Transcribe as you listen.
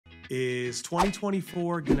Is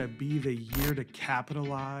 2024 gonna be the year to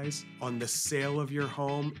capitalize on the sale of your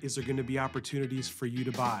home? Is there gonna be opportunities for you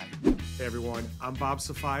to buy? Hey everyone, I'm Bob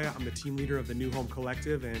Safaya. I'm the team leader of the New Home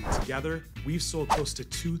Collective, and together we've sold close to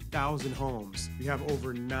 2,000 homes. We have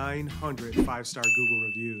over 900 five-star Google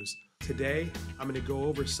reviews. Today, I'm gonna go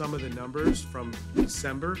over some of the numbers from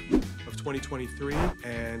December of 2023,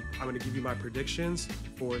 and I'm gonna give you my predictions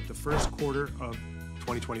for the first quarter of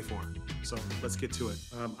 2024. So let's get to it.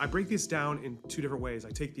 I break this down in two different ways.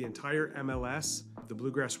 I take the entire MLS, the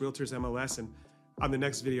Bluegrass Realtors MLS, and on the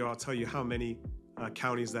next video, I'll tell you how many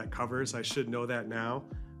counties that covers. I should know that now.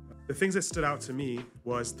 The things that stood out to me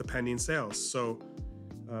was the pending sales. So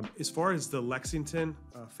as far as the Lexington,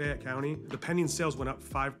 Fayette County, the pending sales went up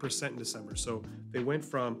 5% in December. So they went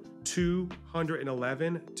from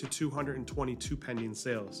 211 to 222 pending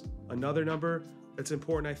sales. Another number that's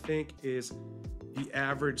important, I think, is the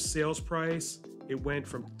average sales price. It went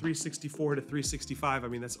from 364 to 365. I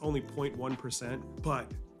mean, that's only 0.1%,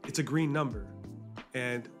 but it's a green number.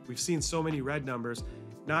 And we've seen so many red numbers,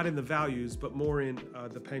 not in the values, but more in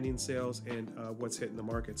the pending sales and what's hitting the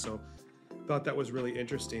market. So thought that was really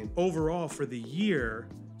interesting. Overall for the year,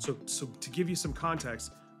 so to give you some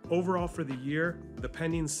context, overall for the year, the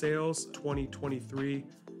pending sales 2023,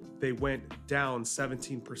 they went down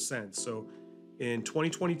 17%. So in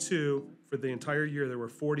 2022, for the entire year, there were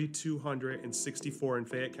 4,264 in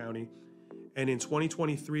Fayette County. And in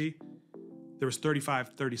 2023, there was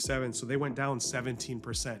 3,537, so they went down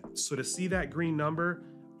 17%. So to see that green number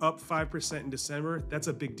up 5% in December, that's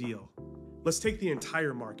a big deal. Let's take the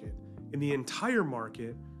entire market. In the entire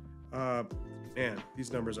market, man,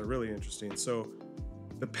 these numbers are really interesting. So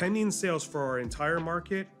the pending sales for our entire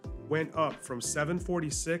market went up from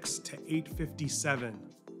 746 to 857.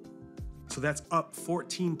 So that's up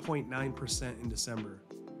 14.9% in December.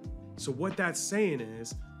 So what that's saying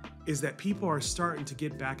is that people are starting to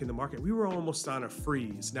get back in the market. We were almost on a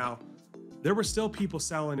freeze. Now, there were still people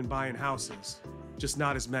selling and buying houses, just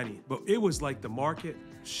not as many. But it was like the market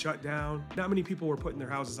shut down. Not many people were putting their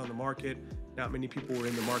houses on the market. Not many people were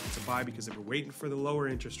in the market to buy because they were waiting for the lower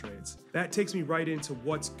interest rates. That takes me right into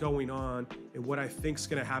what's going on and what I think is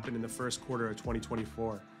going to happen in the first quarter of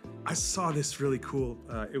 2024. I saw this really cool.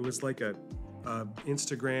 It was like a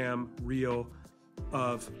Instagram reel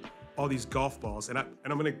of all these golf balls, and I'm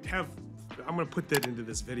gonna put that into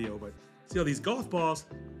this video. But see all these golf balls,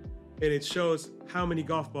 and it shows how many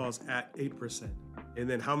golf balls at 8%, and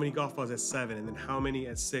then how many golf balls at 7%, and then how many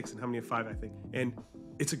at 6%, and how many at 5%, I think. And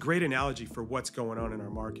it's a great analogy for what's going on in our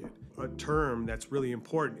market. A term that's really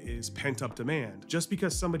important is pent-up demand. Just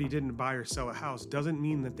because somebody didn't buy or sell a house doesn't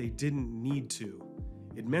mean that they didn't need to.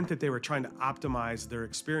 It meant that they were trying to optimize their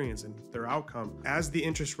experience and their outcome. As the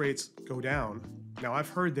interest rates go down, now I've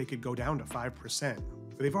heard they could go down to 5%,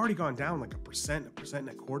 but they've already gone down like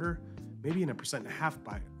 1.25%, maybe in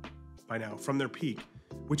 1.5% by now from their peak,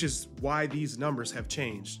 which is why these numbers have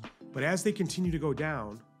changed. But as they continue to go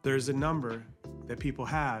down, there's a number that people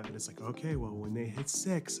have, and it's like, okay, well, when they hit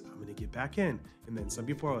 6, I'm gonna get back in. And then some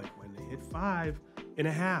people are like, when they hit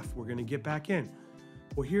 5.5, we're gonna get back in.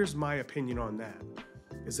 Well, here's my opinion on that,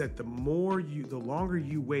 is that the longer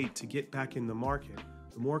you wait to get back in the market,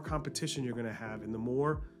 the more competition you're gonna have and the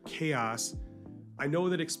more chaos. I know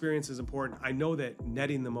that experience is important. I know that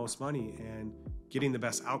netting the most money and getting the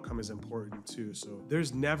best outcome is important too. So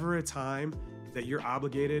there's never a time that you're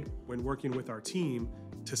obligated when working with our team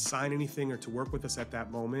to sign anything or to work with us at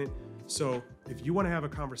that moment. So if you wanna have a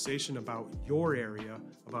conversation about your area,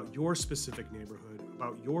 about your specific neighborhood,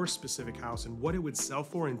 about your specific house and what it would sell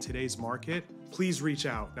for in today's market, please reach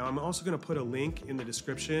out. Now, I'm also gonna put a link in the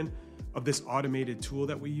description of this automated tool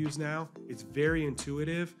that we use now. It's very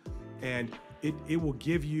intuitive, and it will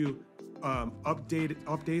give you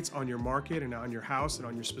updates on your market and on your house and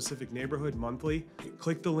on your specific neighborhood monthly.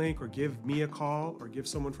 Click the link or give me a call or give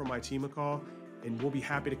someone from my team a call, and we'll be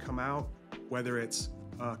happy to come out, whether it's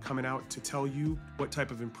coming out to tell you what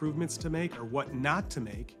type of improvements to make or what not to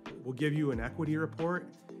make. We'll give you an equity report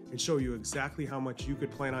and show you exactly how much you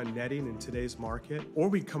could plan on netting in today's market, or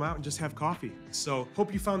we can come out and just have coffee. So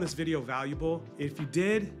hope you found this video valuable. If you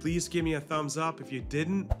did, please give me a thumbs up. If you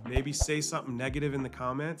didn't, maybe say something negative in the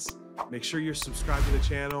comments. Make sure you're subscribed to the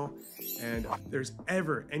channel, and if there's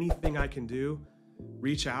ever anything I can do,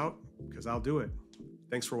 reach out because I'll do it.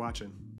 Thanks for watching.